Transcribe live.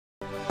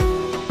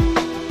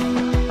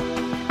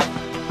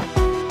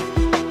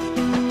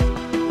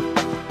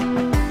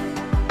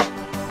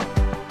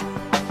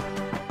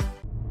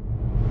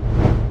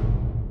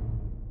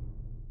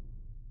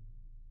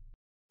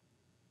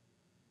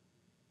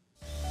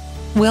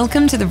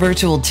Welcome to the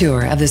virtual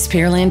tour of this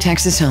Pearland,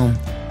 Texas home.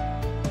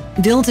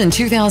 Built in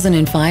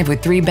 2005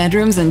 with 3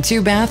 bedrooms and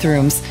 2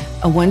 bathrooms,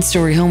 a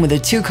 1-story home with a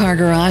 2-car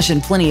garage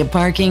and plenty of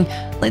parking,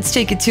 let's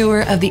take a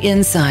tour of the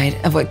inside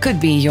of what could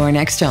be your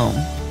next home.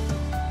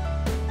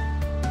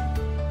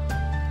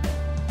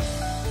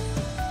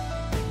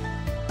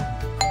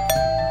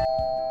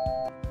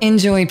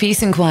 Enjoy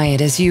peace and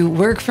quiet as you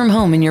work from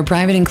home in your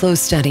private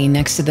enclosed study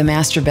next to the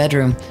master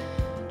bedroom.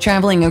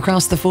 Traveling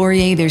across the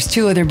foyer, there's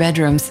 2 other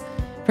bedrooms.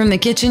 From the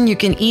kitchen, you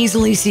can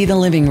easily see the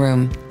living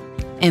room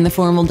and the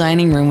formal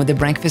dining room with a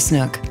breakfast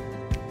nook.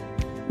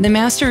 The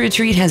master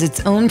retreat has its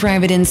own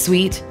private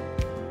en-suite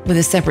with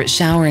a separate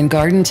shower and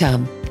garden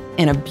tub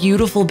and a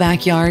beautiful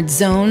backyard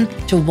zone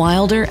to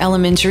Wilder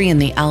Elementary in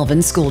the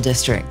Alvin School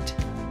District.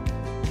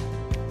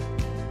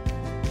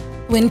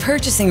 When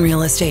purchasing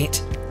real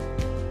estate,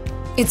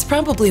 it's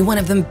probably one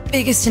of the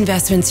biggest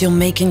investments you'll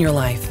make in your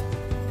life.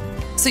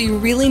 So you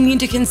really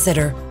need to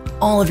consider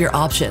all of your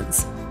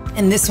options.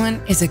 And this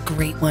one is a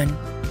great one.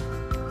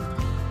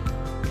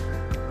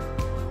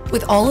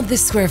 With all of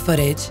this square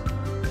footage,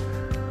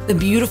 the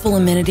beautiful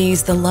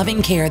amenities, the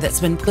loving care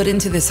that's been put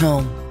into this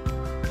home,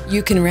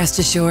 you can rest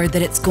assured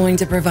that it's going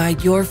to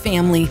provide your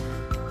family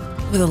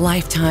with a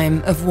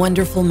lifetime of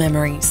wonderful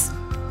memories.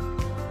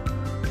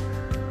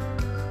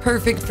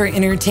 Perfect for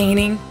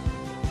entertaining,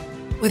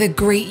 with a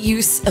great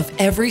use of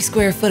every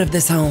square foot of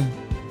this home.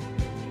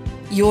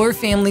 Your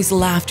family's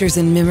laughters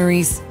and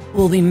memories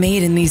will be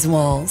made in these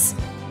walls.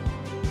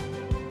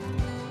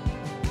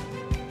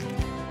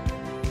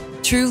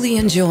 Truly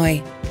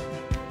enjoy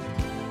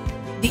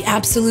the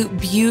absolute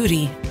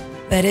beauty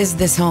that is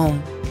this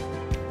home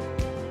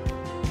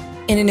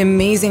in an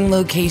amazing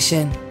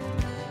location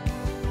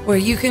where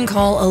you can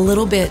call a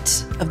little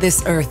bit of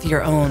this earth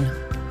your own.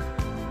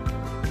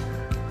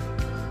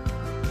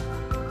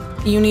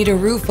 You need a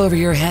roof over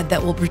your head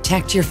that will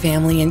protect your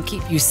family and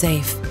keep you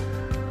safe,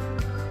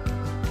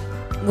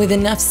 with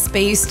enough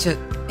space to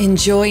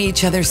enjoy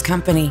each other's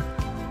company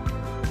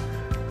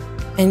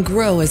and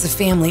grow as a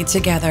family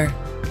together.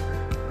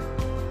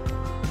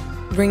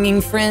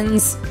 Bringing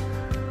friends,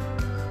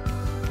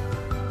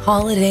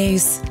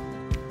 holidays,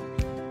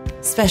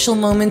 special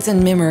moments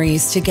and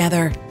memories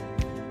together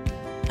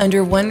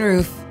under one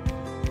roof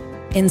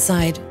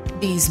inside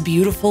these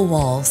beautiful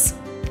walls.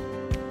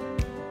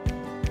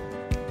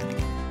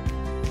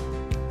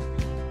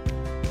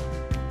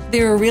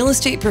 There are real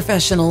estate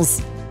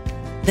professionals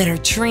that are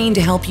trained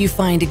to help you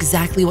find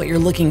exactly what you're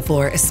looking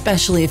for,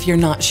 especially if you're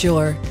not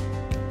sure.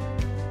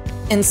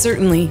 And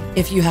certainly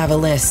if you have a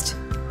list.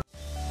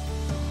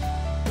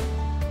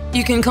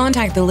 You can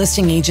contact the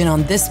listing agent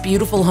on this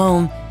beautiful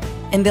home,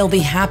 and they'll be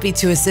happy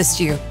to assist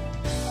you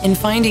in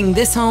finding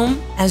this home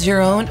as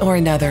your own or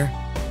another.